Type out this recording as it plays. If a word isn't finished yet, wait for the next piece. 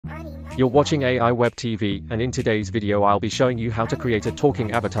You're watching AI Web TV, and in today's video I'll be showing you how to create a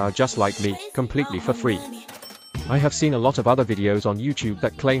talking avatar just like me, completely for free. I have seen a lot of other videos on YouTube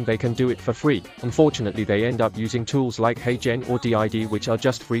that claim they can do it for free. Unfortunately, they end up using tools like HeyGen or DID, which are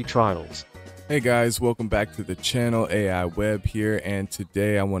just free trials. Hey guys, welcome back to the channel. AI Web here, and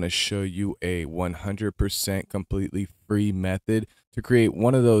today I want to show you a 100% completely free method to create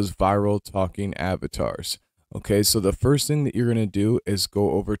one of those viral talking avatars. Okay, so the first thing that you're going to do is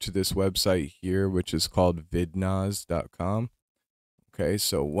go over to this website here, which is called vidnaz.com. Okay,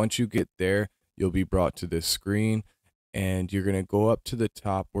 so once you get there, you'll be brought to this screen, and you're going to go up to the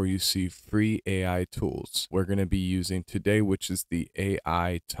top where you see free AI tools we're going to be using today, which is the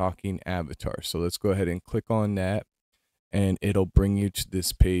AI talking avatar. So let's go ahead and click on that, and it'll bring you to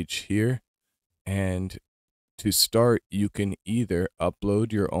this page here. And to start, you can either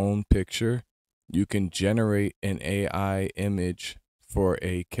upload your own picture, you can generate an AI image for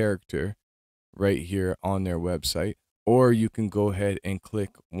a character right here on their website, or you can go ahead and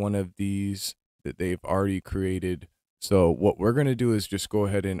click one of these that they've already created. So what we're going to do is just go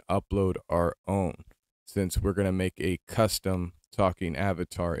ahead and upload our own, since we're going to make a custom talking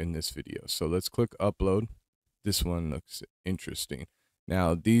avatar in this video. So let's click upload. This one looks interesting.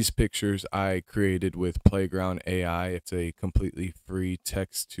 Now, these pictures I created with Playground AI. It's a completely free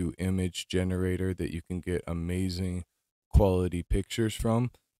text to image generator that you can get amazing quality pictures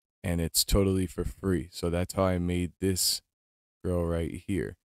from, and it's totally for free. So that's how I made this girl right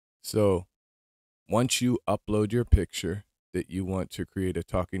here. So once you upload your picture that you want to create a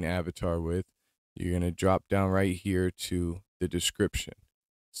talking avatar with, you're going to drop down right here to the description.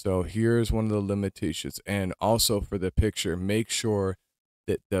 So here's one of the limitations. And also for the picture, make sure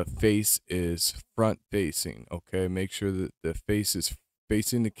that the face is front facing. Okay, make sure that the face is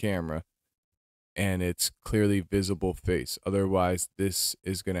facing the camera and it's clearly visible face. Otherwise, this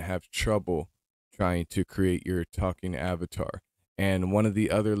is going to have trouble trying to create your talking avatar. And one of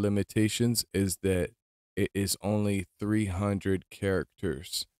the other limitations is that it is only 300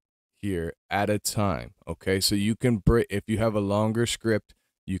 characters here at a time. Okay, so you can break, if you have a longer script,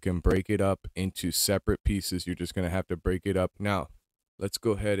 you can break it up into separate pieces. You're just going to have to break it up. Now, let's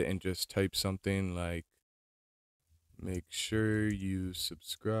go ahead and just type something like, make sure you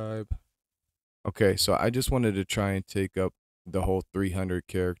subscribe. Okay, so I just wanted to try and take up the whole 300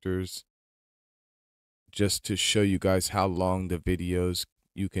 characters just to show you guys how long the videos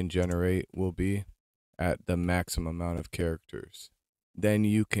you can generate will be at the maximum amount of characters. Then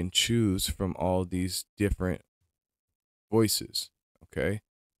you can choose from all these different voices. Okay,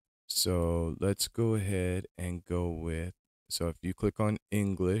 so let's go ahead and go with, so if you click on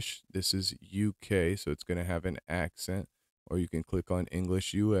English, this is UK, so it's going to have an accent, or you can click on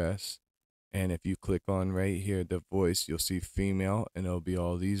English US. And if you click on right here, the voice, you'll see female, and it'll be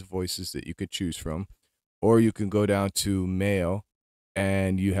all these voices that you could choose from. Or you can go down to male,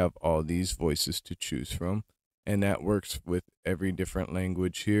 and you have all these voices to choose from. And that works with every different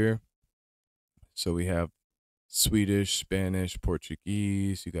language here. So we have Swedish, Spanish,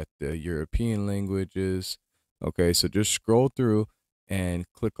 Portuguese, you got the European languages. Okay, so just scroll through and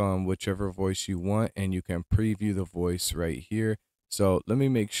click on whichever voice you want, and you can preview the voice right here. So let me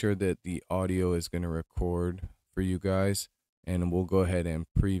make sure that the audio is going to record for you guys, and we'll go ahead and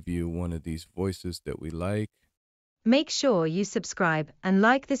preview one of these voices that we like. Make sure you subscribe and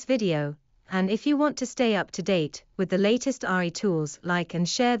like this video, and if you want to stay up to date with the latest RE tools, like and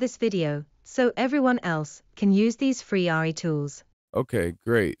share this video so everyone else can use these free RE tools. Okay,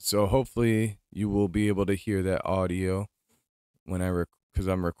 great. So hopefully you will be able to hear that audio when because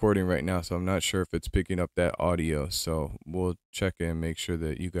I'm recording right now, so I'm not sure if it's picking up that audio. So we'll check and make sure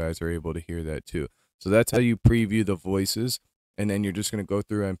that you guys are able to hear that too. So that's how you preview the voices, and then you're just going to go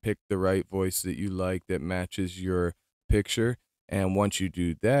through and pick the right voice that you like that matches your picture. And once you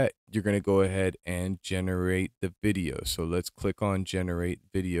do that, you're going to go ahead and generate the video. So let's click on generate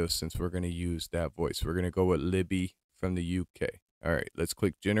video, since we're going to use that voice. We're going to go with Libby from the UK. All right, let's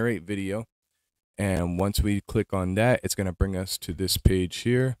click generate video. And once we click on that, it's going to bring us to this page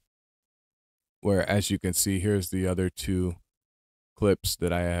here, where, as you can see, here's the other two clips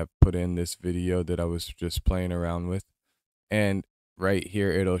that I have put in this video that I was just playing around with. And right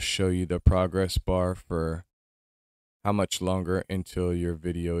here, it'll show you the progress bar for how much longer until your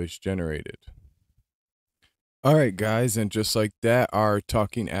video is generated. All right, guys, and just like that, our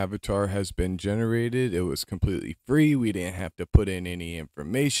talking avatar has been generated. It was completely free. We didn't have to put in any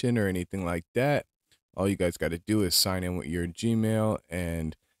information or anything like that. All you guys got to do is sign in with your Gmail,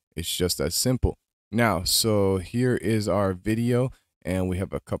 and it's just as simple. Now, so here is our video, and we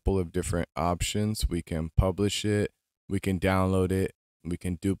have a couple of different options. We can publish it, we can download it, we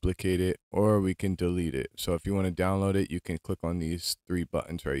can duplicate it, or we can delete it. So if you want to download it, you can click on these three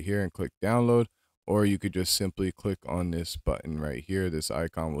buttons right here and click download, or you could just simply click on this button right here. This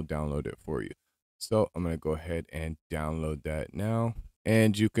icon will download it for you. So I'm going to go ahead and download that now.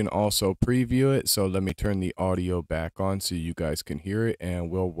 And you can also preview it. So let me turn the audio back on so you guys can hear it, and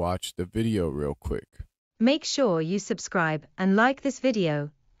we'll watch the video real quick. Make sure you subscribe and like this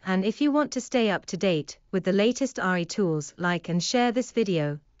video, and if you want to stay up to date with the latest RE tools, like and share this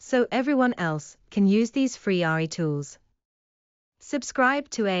video so everyone else can use these free RE tools. Subscribe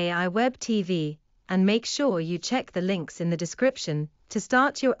to AI Web TV and make sure you check the links in the description to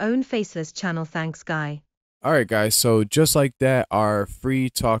start your own Faceless channel. Thanks, Guy. All right, guys, so just like that, our free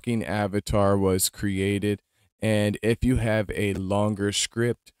talking avatar was created. And if you have a longer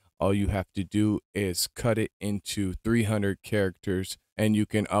script, all you have to do is cut it into 300 characters, and you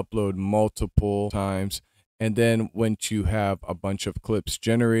can upload multiple times. And then once you have a bunch of clips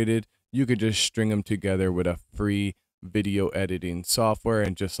generated, you could just string them together with a free video editing software.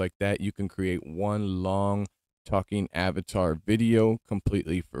 And just like that, you can create one long talking avatar video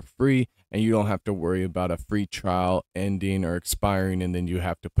completely for free, and you don't have to worry about a free trial ending or expiring and then you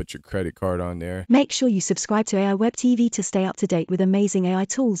have to put your credit card on there. Make sure you subscribe to AI Web TV to stay up to date with amazing AI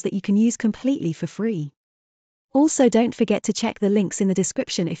tools that you can use completely for free. Also, don't forget to check the links in the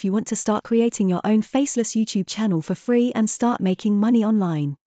description if you want to start creating your own Faceless YouTube channel for free and start making money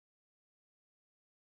online.